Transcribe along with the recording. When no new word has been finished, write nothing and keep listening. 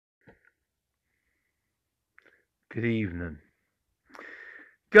Good evening.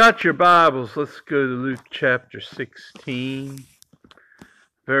 Got your Bibles? Let's go to Luke chapter 16.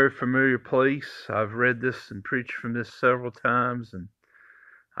 Very familiar place. I've read this and preached from this several times, and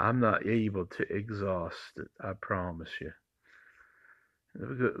I'm not able to exhaust it, I promise you.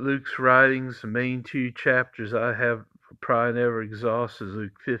 Luke's writings, the main two chapters I have probably never exhausted is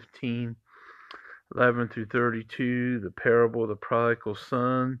Luke 15, 11 through 32, the parable of the prodigal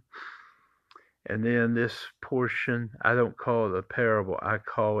son. And then this portion, I don't call it a parable, I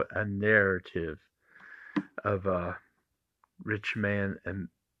call it a narrative of a rich man and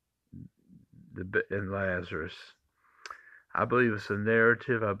Lazarus. I believe it's a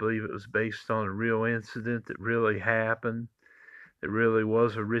narrative. I believe it was based on a real incident that really happened. There really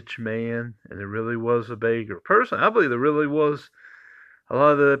was a rich man, and there really was a beggar. Personally, I believe there really was a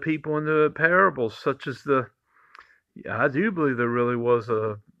lot of the people in the parables, such as I do believe there really was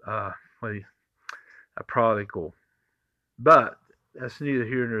a prodigal. But that's neither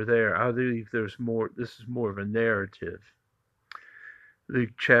here nor there. I believe there's more. This is more of a narrative.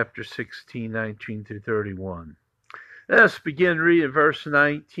 Luke chapter 16, 19 through 31. Let's begin reading verse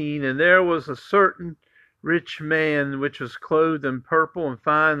 19. And there was a certain rich man which was clothed in purple and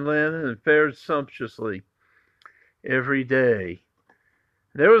fine linen and fared sumptuously every day.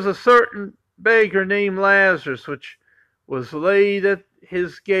 There was a certain beggar named Lazarus which was laid at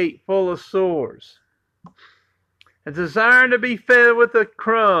his gate full of sores, and desiring to be fed with the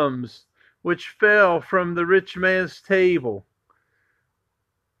crumbs which fell from the rich man's table.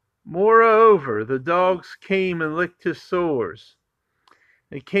 Moreover, the dogs came and licked his sores.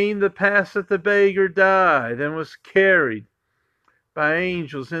 It came to pass that the beggar died and was carried by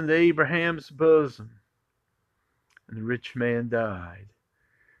angels into Abraham's bosom. And the rich man died,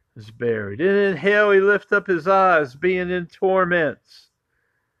 was buried. And in hell he lifted up his eyes, being in torments,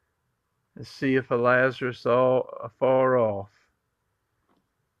 and seeth a Lazarus afar off.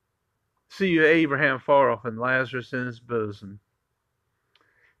 See Abraham far off and Lazarus in his bosom.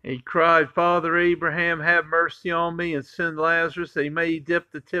 And he cried, Father Abraham, have mercy on me, and send Lazarus that he may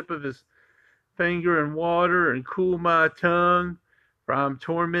dip the tip of his finger in water and cool my tongue, for I am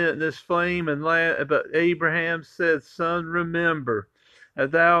tormented in this flame. But Abraham said, Son, remember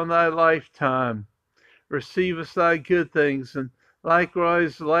that thou in thy lifetime receivest thy good things, and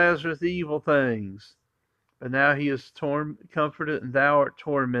likewise Lazarus evil things. But now he is comforted, and thou art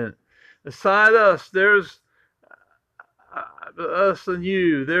tormented. Beside us, there's us and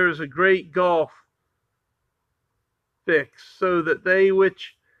you, there is a great gulf fixed, so that they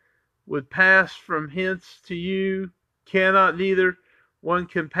which would pass from hence to you cannot, neither one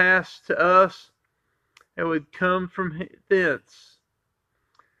can pass to us, and would come from thence.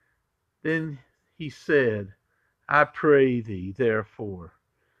 Then he said, I pray thee, therefore,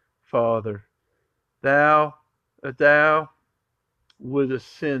 Father, thou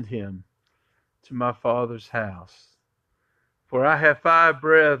wouldest send him to my father's house. For I have 5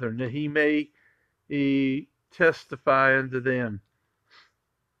 brethren, that he may testify unto them,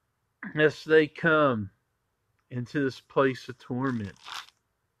 lest they come into this place of torment.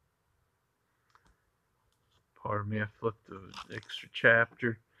 Pardon me, I flipped the extra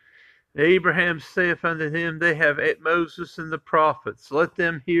chapter. Abraham saith unto him, They have Moses and the prophets, let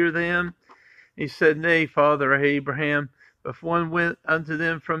them hear them. He said, Nay, Father Abraham, if one went unto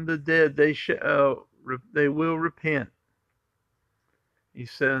them from the dead, they will repent. He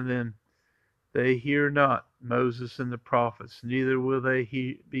said unto them, They hear not Moses and the prophets, neither will they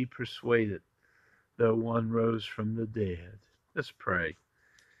be persuaded, though one rose from the dead. Let's pray.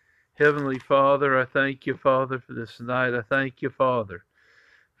 Heavenly Father, I thank you, Father, for this night. I thank you, Father,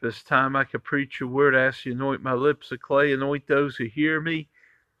 for this time I could preach your word. I ask you to anoint my lips of clay, anoint those who hear me.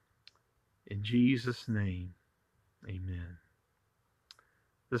 In Jesus' name, amen.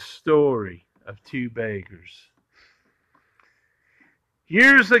 The story of 2 beggars.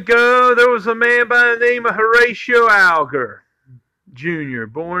 Years ago, there was a man by the name of Horatio Alger, Jr.,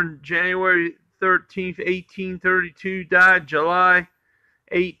 born January 13th, 1832, died July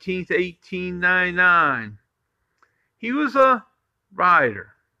 18th, 1899. He was a writer.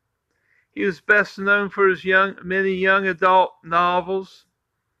 He was best known for his many young adult novels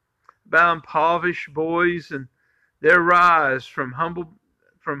about impoverished boys and their rise from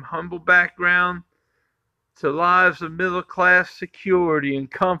humble background to lives of middle-class security and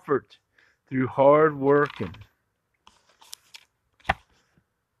comfort through hard work and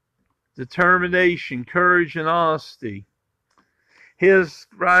determination, courage, and honesty. His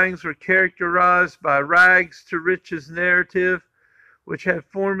writings were characterized by rags to riches narrative, which had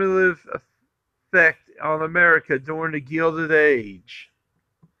formative effect on America during the Gilded Age.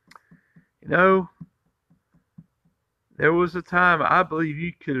 You know, There was a time I believe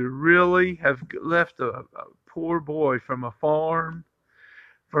you could really have left a poor boy from a farm,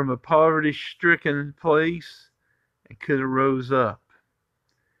 from a poverty-stricken place, and could have rose up.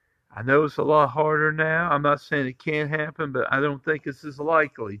 I know it's a lot harder now. I'm not saying it can't happen, but I don't think it's as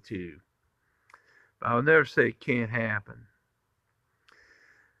likely to. But I'll never say it can't happen.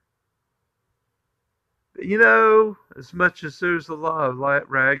 But you know, as much as there's a lot of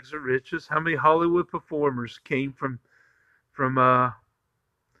rags to riches, how many Hollywood performers came from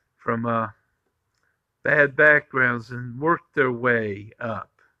bad backgrounds and worked their way up?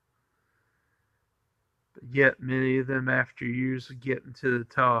 But yet many of them, after years of getting to the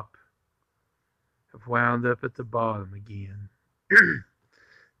top, have wound up at the bottom again,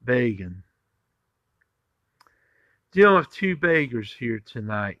 begging. Dealing with two beggars here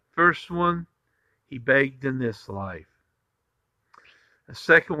tonight. First one, he begged in this life. The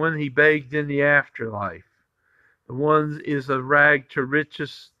second one, he begged in the afterlife. The one is a rag to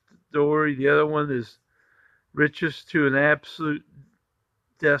riches story. The other one is riches to an absolute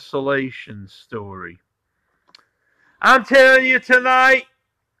desolation story. I'm telling you tonight,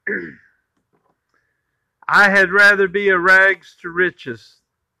 I had rather be a rags to riches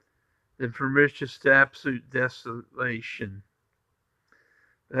than from riches to absolute desolation.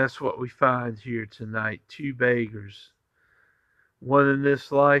 That's what we find here tonight. Two beggars. One in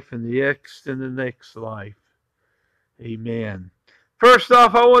this life and the next in the next life. Amen. First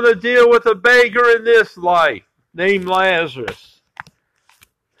off, I want to deal with a beggar in this life named Lazarus.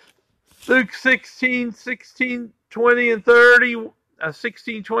 Luke 16, 20 and 30,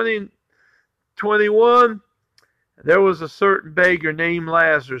 16, 20 and 21. There was a certain beggar named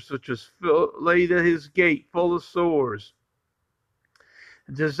Lazarus, which was laid at his gate full of sores,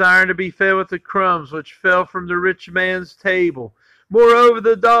 and desiring to be fed with the crumbs which fell from the rich man's table. Moreover,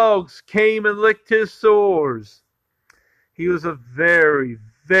 the dogs came and licked his sores. He was a very,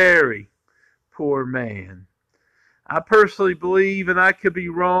 very poor man. I personally believe, and I could be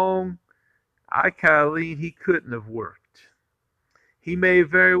wrong, I kind of lean he couldn't have worked. He may have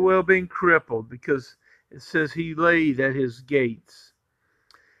very well been crippled, because it says he laid at his gates.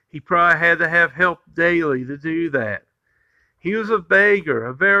 He probably had to have help daily to do that. He was a beggar,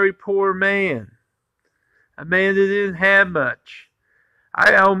 a very poor man, a man that didn't have much.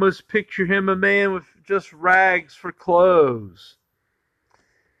 I almost picture him a man with just rags for clothes.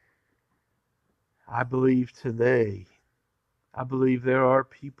 I believe today, there are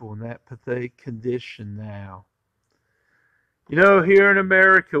people in that pathetic condition now. You know, here in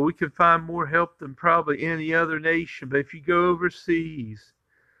America, we can find more help than probably any other nation. But if you go overseas,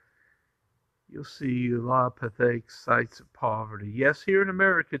 you'll see a lot of pathetic sights of poverty. Yes, here in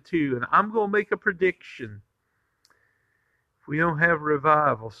America too. And I'm going to make a prediction. If we don't have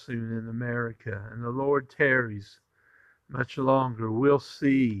revival soon in America, and the Lord tarries much longer, we'll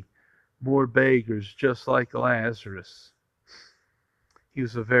see more beggars just like Lazarus. He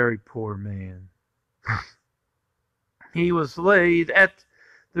was a very poor man. He was laid at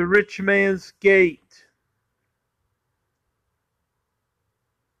the rich man's gate.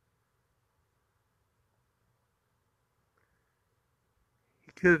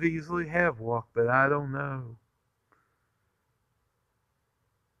 He could have easily have walked, but I don't know.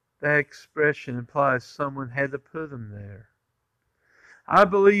 That expression implies someone had to put him there. I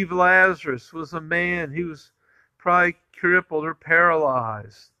believe Lazarus was a man who was probably crippled or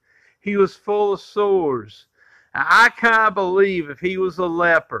paralyzed. He was full of sores. I kind of believe if he was a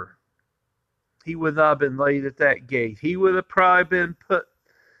leper, he would not have been laid at that gate. He would have probably been put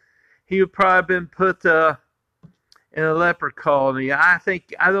in a leper colony. I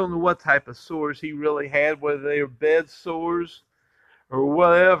don't know what type of sores he really had, whether they were bed sores or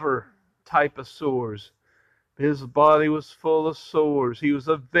whatever type of sores. His body was full of sores. He was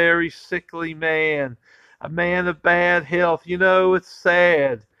a very sickly man, a man of bad health. You know, it's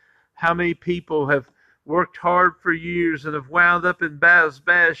sad how many people have worked hard for years and have wound up in as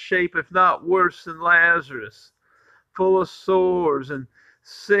bad shape, if not worse than Lazarus, full of sores and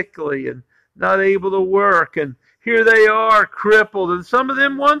sickly and not able to work. And here they are, crippled, and some of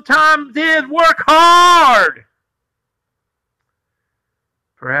them one time did work hard.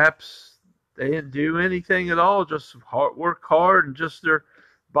 Perhaps they didn't do anything at all, just work hard, and just their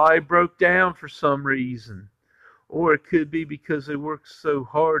body broke down for some reason. Or it could be because they worked so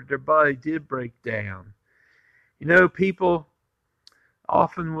hard, their body did break down. You know, people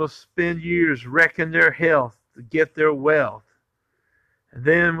often will spend years wrecking their health to get their wealth. And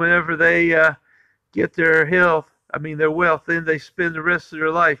then whenever they get their wealth, then they spend the rest of their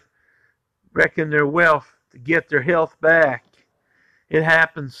life wrecking their wealth to get their health back. It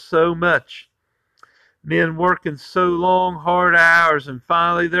happens so much. Men working so long, hard hours, and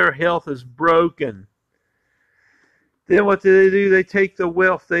finally their health is broken. Then what do? They take the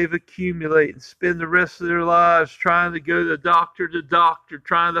wealth they've accumulated and spend the rest of their lives trying to go to doctor,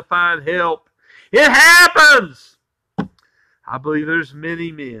 trying to find help. It happens! I believe there's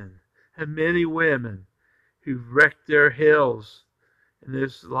many men and many women who've wrecked their hells in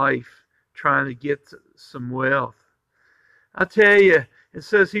this life trying to get some wealth. I tell you, it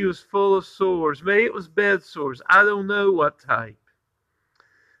says he was full of sores. Maybe it was bed sores. I don't know what type.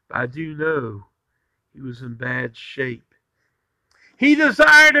 But I do know he was in bad shape. He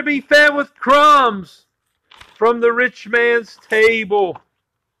desired to be fed with crumbs from the rich man's table.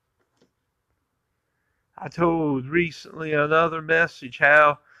 I told recently another message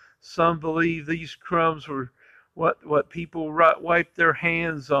how some believe these crumbs were what people wipe their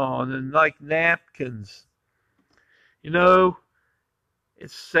hands on and like napkins. You know,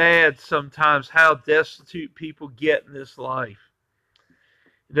 it's sad sometimes how destitute people get in this life.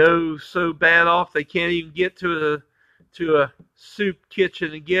 You know, so bad off they can't even get to a soup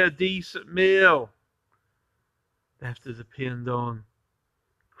kitchen and get a decent meal. They have to depend on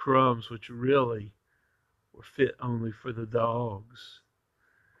crumbs, which really were fit only for the dogs.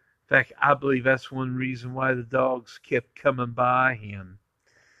 In fact, I believe that's one reason why the dogs kept coming by him.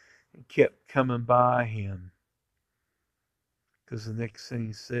 And kept coming by him. Because the next thing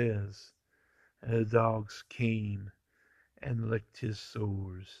he says, and the dogs came and licked his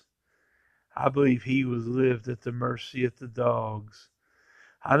sores. I believe he was lived at the mercy of the dogs.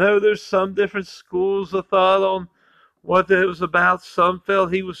 I know there's some different schools of thought on what it was about. Some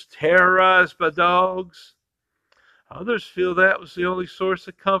felt he was terrorized by dogs. Others feel that was the only source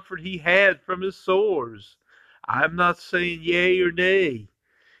of comfort he had from his sores. I'm not saying yea or nay.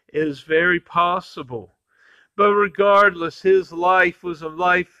 It is very possible. But regardless, his life was a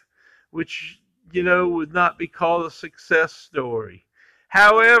life which, would not be called a success story.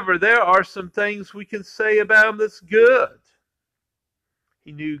 However, there are some things we can say about him that's good.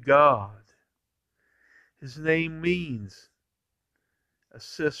 He knew God. His name means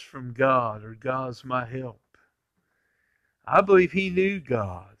assist from God, or God's my help. I believe he knew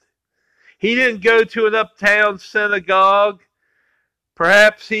God. He didn't go to an uptown synagogue.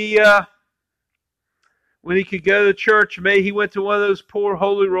 Perhaps when he could go to church, maybe he went to one of those poor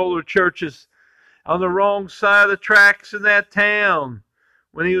holy roller churches on the wrong side of the tracks in that town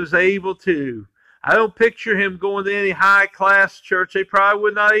when he was able to. I don't picture him going to any high-class church. They probably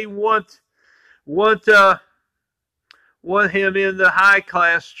would not even want him in the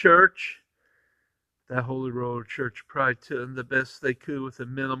high-class church. That holy roller church probably took them the best they could with the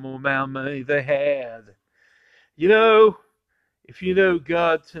minimal amount of money they had. If you know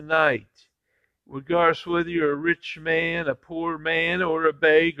God tonight, regardless whether you're a rich man, a poor man, or a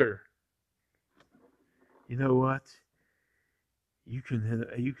beggar, you know what? You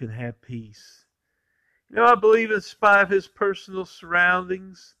can have peace. I believe in spite of his personal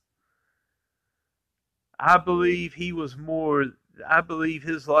surroundings, I believe his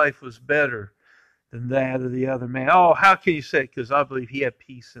life was better than that of the other man. Oh, how can you say it? Because I believe he had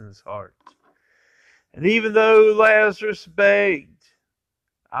peace in his heart. And even though Lazarus begged,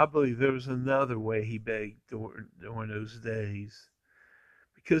 I believe there was another way he begged during those days.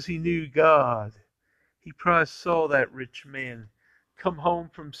 Because he knew God. He probably saw that rich man come home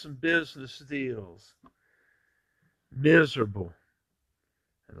from some business deals, miserable.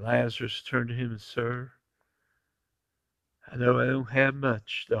 And Lazarus turned to him and, "Sir, I know I don't have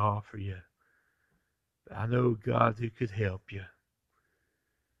much to offer you, but I know God who could help you."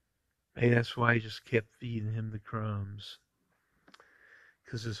 Maybe that's why he just kept feeding him the crumbs.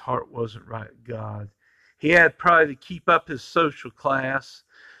 Because his heart wasn't right with God. He had probably to keep up his social class,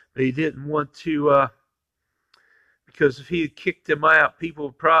 but he didn't want to, because if he had kicked him out, people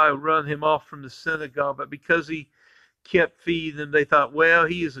would probably run him off from the synagogue. But because he kept feeding them, they thought, well,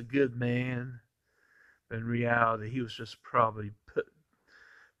 he is a good man. But in reality, he was just probably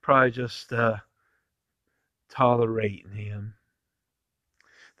just tolerating him.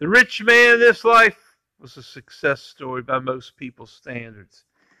 The rich man in this life was a success story by most people's standards.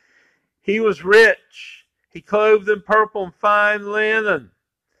 He was rich. He clothed in purple and fine linen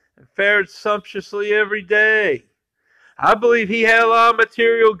and fared sumptuously every day. I believe he had a lot of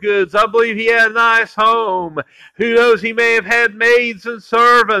material goods. I believe he had a nice home. Who knows, he may have had maids and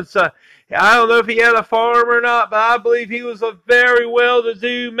servants. I don't know if he had a farm or not, but I believe he was a very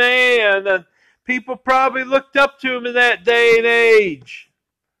well-to-do man. And people probably looked up to him in that day and age.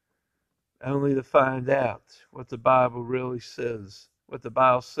 Only to find out what the Bible really says, what the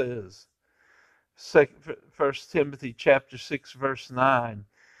Bible says. 1 Timothy chapter 6, verse 9.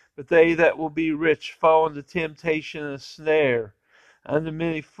 But they that will be rich fall into temptation and a snare, unto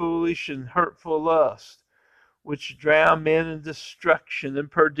many foolish and hurtful lusts, which drown men in destruction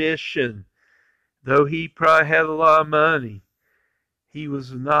and perdition. Though he probably had a lot of money, he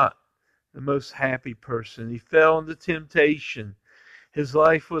was not the most happy person. He fell into temptation. His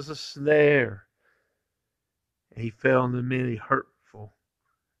life was a snare. He fell into many hurtful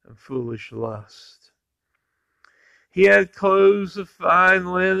and foolish lusts. He had clothes of fine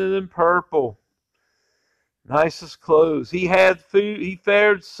linen and purple, nicest clothes. He had food. He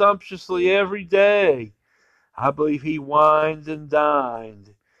fared sumptuously every day. I believe he wined and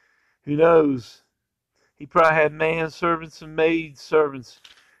dined. Who knows? He probably had manservants and maidservants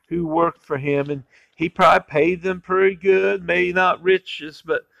who worked for him, and he probably paid them pretty good. Maybe not riches,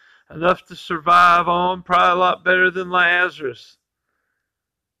 but enough to survive on. Probably a lot better than Lazarus.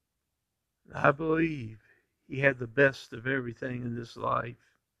 I believe he had the best of everything in this life.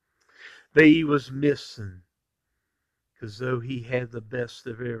 But he was missing, because though he had the best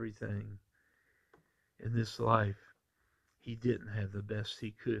of everything in this life, he didn't have the best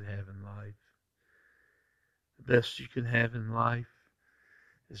he could have in life. The best you can have in life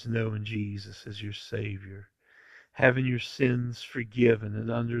is knowing Jesus as your Savior, having your sins forgiven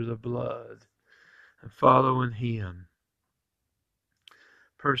and under the blood, and following Him.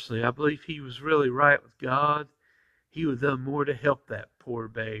 Personally, I believe he was really right with God. He would have done more to help that poor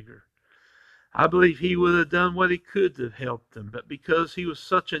beggar. I believe he would have done what he could to help him, but because he was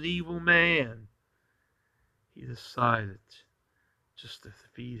such an evil man, he decided just to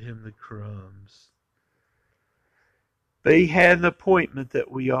feed him the crumbs. But he had an appointment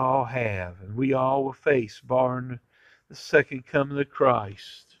that we all have, and we all will face, barring the second coming of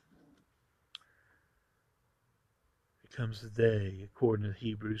Christ. It comes the day, according to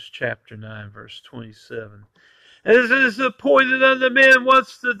Hebrews chapter 9, verse 27. As it is appointed unto men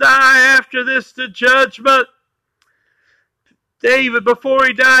once to die, after this the judgment. David, before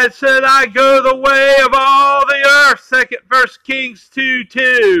he died, said, I go the way of all the earth. 1 Kings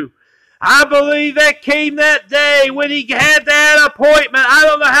 2:2. I believe that came that day when he had that appointment. I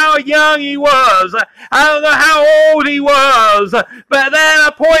don't know how young he was. I don't know how old he was. But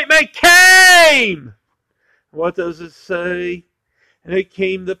that appointment came. What does it say? And it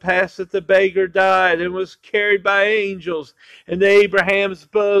came to pass that the beggar died and was carried by angels into Abraham's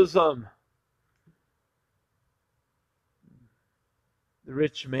bosom. The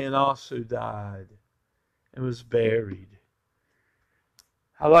rich man also died and was buried.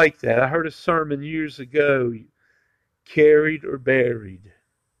 I like that. I heard a sermon years ago, carried or buried.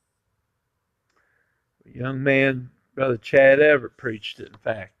 A young man, Brother Chad Everett, preached it, in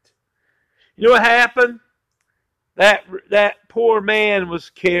fact. You know what happened? That poor man was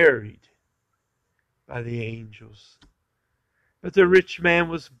carried by the angels. But the rich man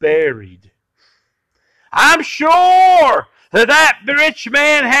was buried. I'm sure that rich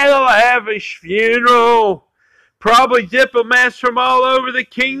man had a lavish funeral. Probably diplomats from all over the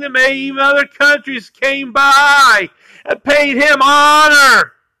kingdom, maybe even other countries, came by and paid him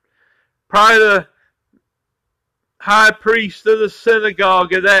honor. Probably the high priest of the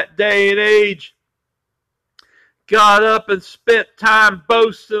synagogue of that day and age got up and spent time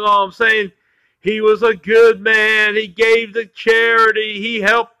boasting on him, saying he was a good man. He gave to charity. He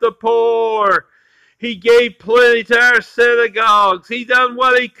helped the poor. He gave plenty to our synagogues. He done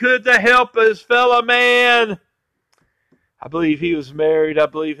what he could to help his fellow man. I believe he was married. I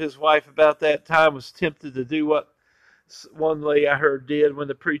believe his wife about that time was tempted to do what one lady I heard did when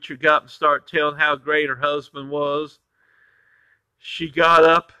the preacher got and started telling how great her husband was. She got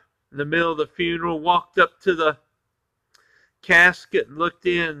up in the middle of the funeral, walked up to the casket and looked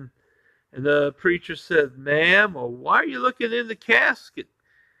in. And the preacher said, ma'am, well, why are you looking in the casket?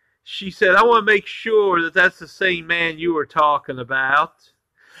 She said, I want to make sure that that's the same man you were talking about.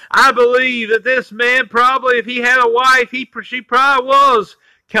 I believe that this man probably, if he had a wife, she probably was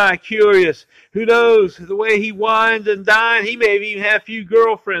kind of curious. Who knows? The way he wined and dined, he may have even had a few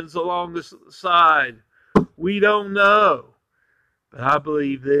girlfriends along the side. We don't know. But I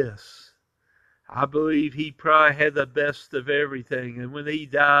believe this. I believe he probably had the best of everything. And when he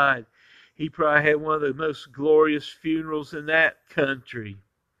died, he probably had one of the most glorious funerals in that country.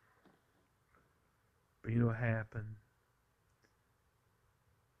 But you know what happened?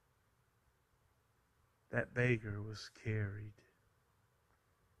 That beggar was carried.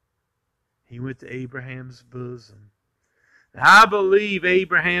 He went to Abraham's bosom. Now, I believe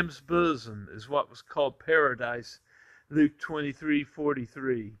Abraham's bosom is what was called paradise, Luke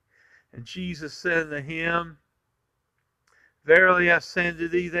 23:43. And Jesus said unto him, Verily I say unto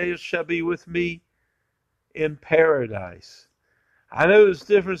thee, they shall be with me in paradise. I know there's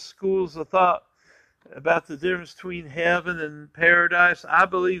different schools of thought about the difference between heaven and paradise. I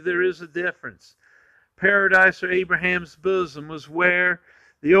believe there is a difference. Paradise, or Abraham's bosom, was where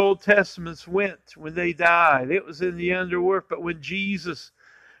the Old Testaments went when they died. It was in the underworld. But when Jesus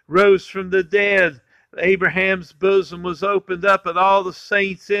rose from the dead, Abraham's bosom was opened up, and all the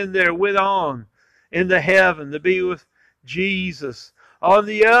saints in there went on into heaven to be with Jesus. On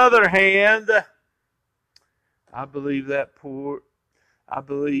the other hand, I believe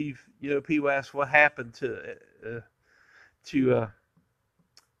people ask what happened to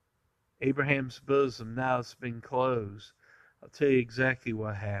Abraham's bosom. Now it's been closed. I'll tell you exactly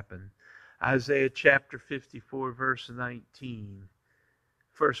what happened. Isaiah chapter 54, verse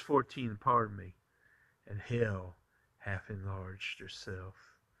 14, pardon me. And hell hath enlarged herself.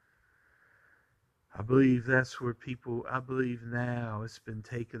 I believe that's where I believe now it's been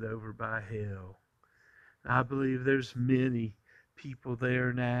taken over by hell. I believe there's many people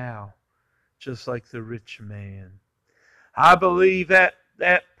there now, just like the rich man. I believe that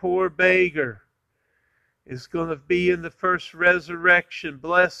poor beggar is going to be in the first resurrection.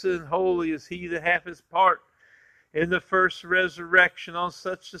 Blessed and holy is he that hath his part in the first resurrection. On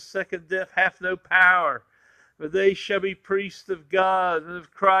such the second death hath no power, but they shall be priests of God and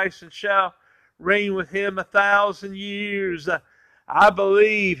of Christ, and shall reign with him 1,000 years. I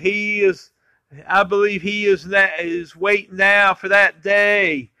believe he is waiting now for that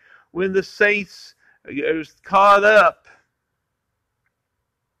day when the saints are caught up.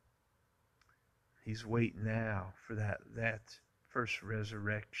 He's waiting now for that first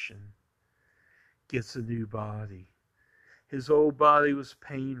resurrection. Gets a new body. His old body was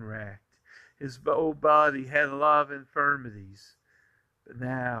pain-racked. His old body had a lot of infirmities. But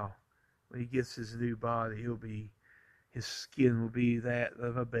now, when he gets his new body, his skin will be that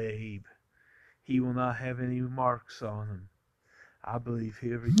of a babe. He will not have any marks on him. I believe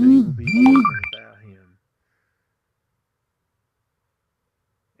everything will be different about him.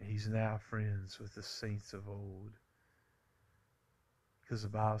 And he's now friends with the saints of old. Because the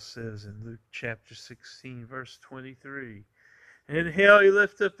Bible says in Luke chapter 16, verse 23, And in hell he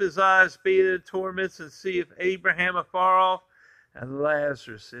lift up his eyes, being in torments, and seeth Abraham afar off, and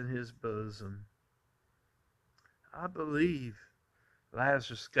Lazarus in his bosom. I believe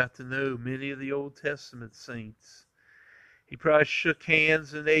Lazarus got to know many of the Old Testament saints. He probably shook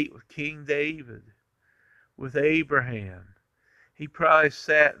hands and ate with King David, with Abraham. He probably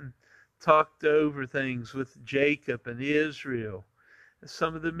sat and talked over things with Jacob and Israel, and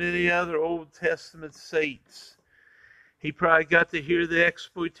some of the many other Old Testament saints. He probably got to hear the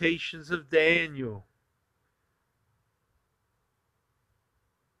exploitations of Daniel.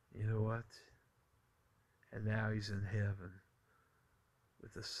 You know what? And now he's in heaven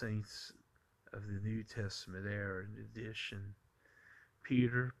with the saints of the New Testament era in addition.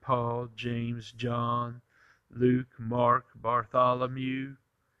 Peter, Paul, James, John, Luke, Mark, Bartholomew.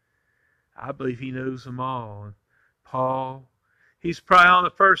 I believe he knows them all. And Paul, he's probably on a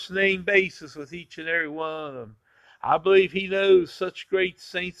first name basis with each and every one of them. I believe he knows such great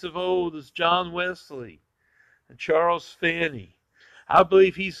saints of old as John Wesley and Charles Finney. I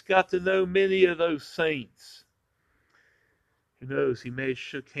believe he's got to know many of those saints. Who knows, he may have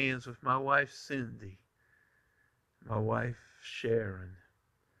shook hands with my wife Cindy, my wife Sharon.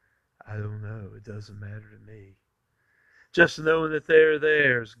 I don't know. It doesn't matter to me. Just knowing that they're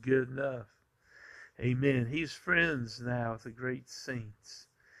there is good enough. Amen. He's friends now with the great saints.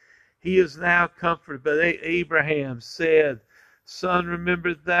 He is now comforted. But Abraham said, Son,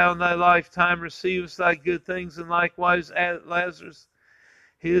 remember thou in thy lifetime receivest thy good things, and likewise Lazarus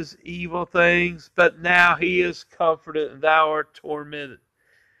his evil things. But now he is comforted, and thou art tormented.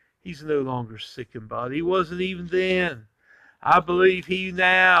 He's no longer sick in body. He wasn't even then. I believe he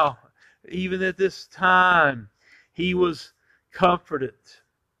now, even at this time, he was comforted.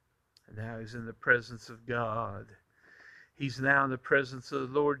 And now he's in the presence of God. He's now in the presence of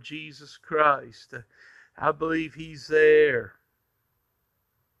the Lord Jesus Christ. I believe he's there,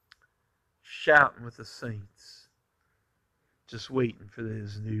 shouting with the saints, just waiting for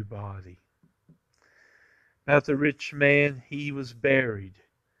his new body. About the rich man, he was buried.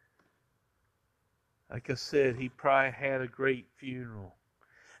 Like I said, he probably had a great funeral.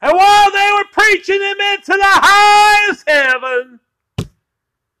 And while they were preaching him into the highest heaven,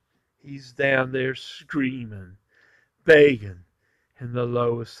 he's down there screaming, begging in the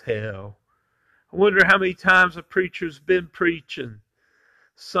lowest hell. I wonder how many times a preacher's been preaching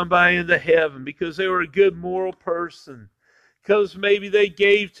somebody into heaven because they were a good moral person, because maybe they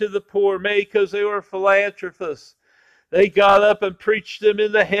gave to the poor, maybe because they were philanthropists. They got up and preached them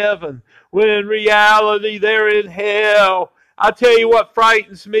into heaven, when in reality they're in hell. I tell you what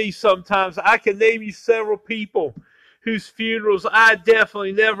frightens me sometimes. I can name you several people whose funerals I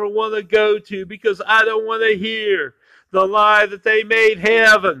definitely never want to go to because I don't want to hear the lie that they made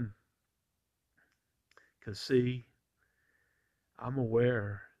heaven. Because see, I'm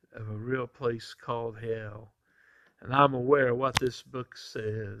aware of a real place called hell. And I'm aware of what this book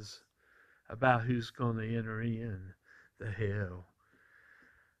says about who's going to enter in the hell.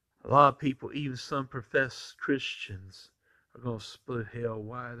 A lot of people, even some professed Christians, are going to split hell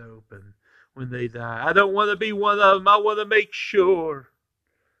wide open when they die. I don't want to be one of them. I want to make sure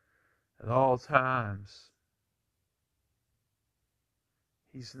at all times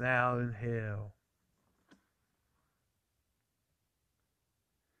he's now in hell.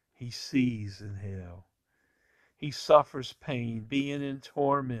 He sees in hell. He suffers pain, being in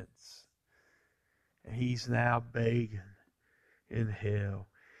torments. And he's now begging in hell.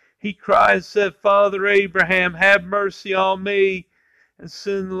 He cried and said, Father Abraham, have mercy on me and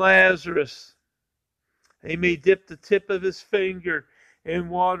send Lazarus. He may dip the tip of his finger in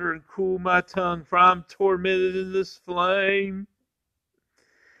water and cool my tongue, for I'm tormented in this flame.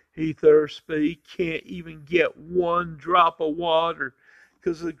 He thirsts, but he can't even get one drop of water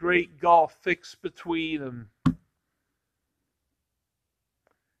because of the great gulf fixed between them.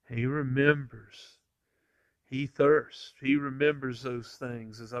 He remembers. He thirsts. He remembers those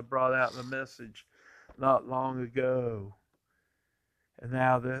things, as I brought out in the message not long ago. And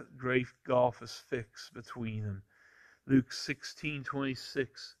now the great gulf is fixed between them. Luke 16:26.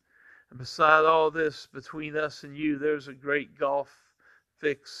 And beside all this, between us and you, there's a great gulf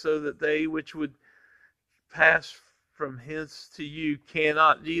fixed, so that they which would pass from hence to you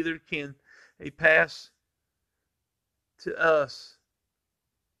cannot, neither can they pass to us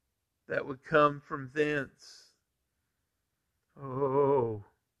that would come from thence. Oh,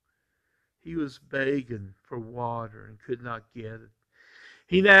 he was begging for water and could not get it.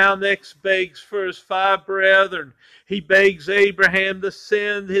 He now next begs for his 5 brethren. He begs Abraham to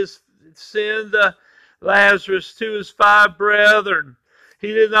send Lazarus to his 5 brethren.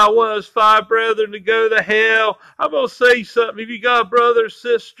 He did not want his 5 brethren to go to hell. I'm going to say something. If you got a brother or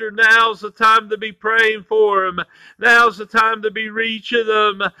sister, now's the time to be praying for them. Now's the time to be reaching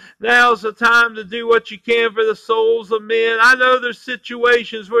them. Now's the time to do what you can for the souls of men. I know there's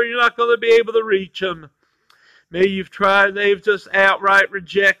situations where you're not going to be able to reach them. Maybe you've tried, they've just outright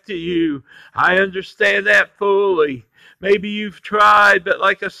rejected you. I understand that fully. Maybe you've tried, but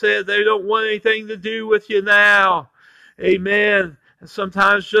like I said, they don't want anything to do with you now. Amen. And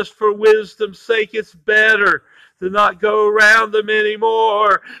sometimes just for wisdom's sake, it's better to not go around them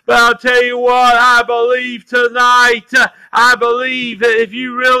anymore. But I'll tell you what, I believe tonight, I believe that if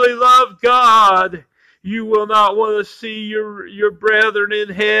you really love God, you will not want to see your brethren in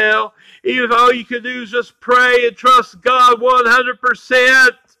hell. Even if all you can do is just pray and trust God 100%.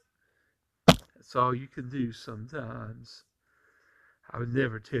 That's all you can do sometimes. I would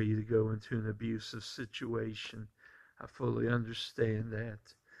never tell you to go into an abusive situation. I fully understand that.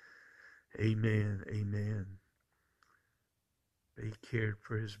 Amen. Amen. But he cared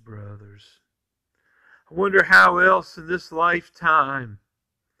for his brothers. I wonder how else in this lifetime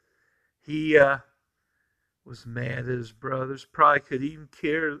he was mad at his brothers. Probably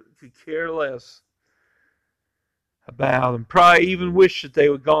could care less about them. Probably even wish that they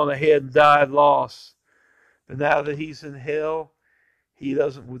would gone ahead and died lost. But now that he's in hell, he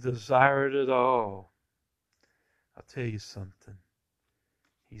doesn't desire it at all. I'll tell you something.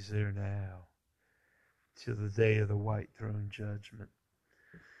 He's there now. Till the day of the white throne judgment.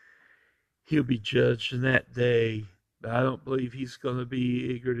 He'll be judged in that day. But I don't believe he's going to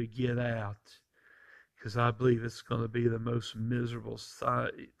be eager to get out. Because I believe it's going to be the most miserable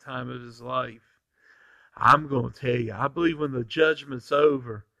time of his life. I'm going to tell you, I believe when the judgment's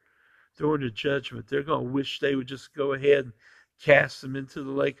over, during the judgment, they're going to wish they would just go ahead and cast them into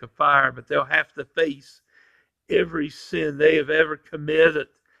the lake of fire. But they'll have to face every sin they have ever committed.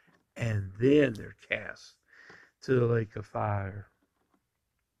 And then they're cast to the lake of fire.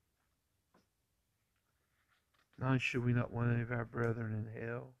 Now, should we not want any of our brethren in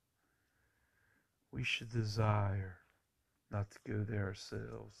hell? We should desire not to go there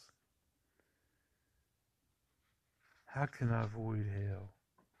ourselves. How can I avoid hell?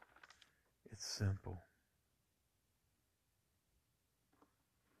 It's simple.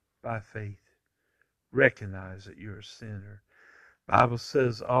 By faith, recognize that you're a sinner. The Bible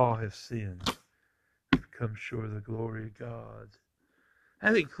says all have sinned and come short of the glory of God.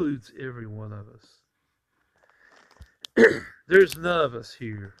 That includes every one of us. There's none of us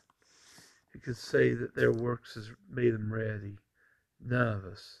here who could say that their works has made them ready. None of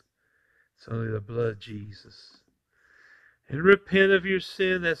us. It's only the blood of Jesus. and repent of your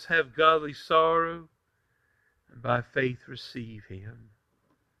sin. Let's have godly sorrow, and by faith receive Him.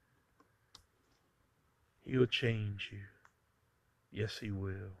 He'll change you. Yes, He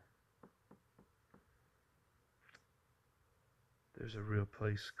will. There's a real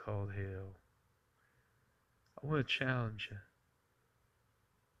place called hell. I want to challenge you.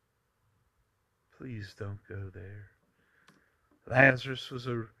 Please don't go there. Lazarus was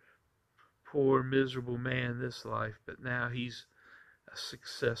a poor, miserable man in this life, but now he's a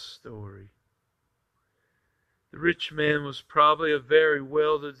success story. The rich man was probably a very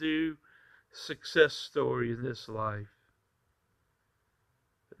well-to-do success story in this life,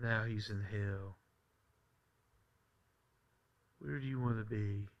 but now he's in hell. Where do you want to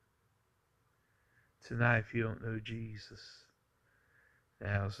be? Tonight, if you don't know Jesus,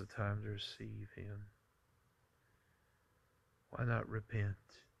 now's the time to receive Him. Why not repent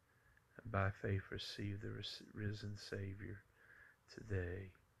and by faith receive the risen Savior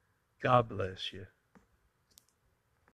today? God bless you.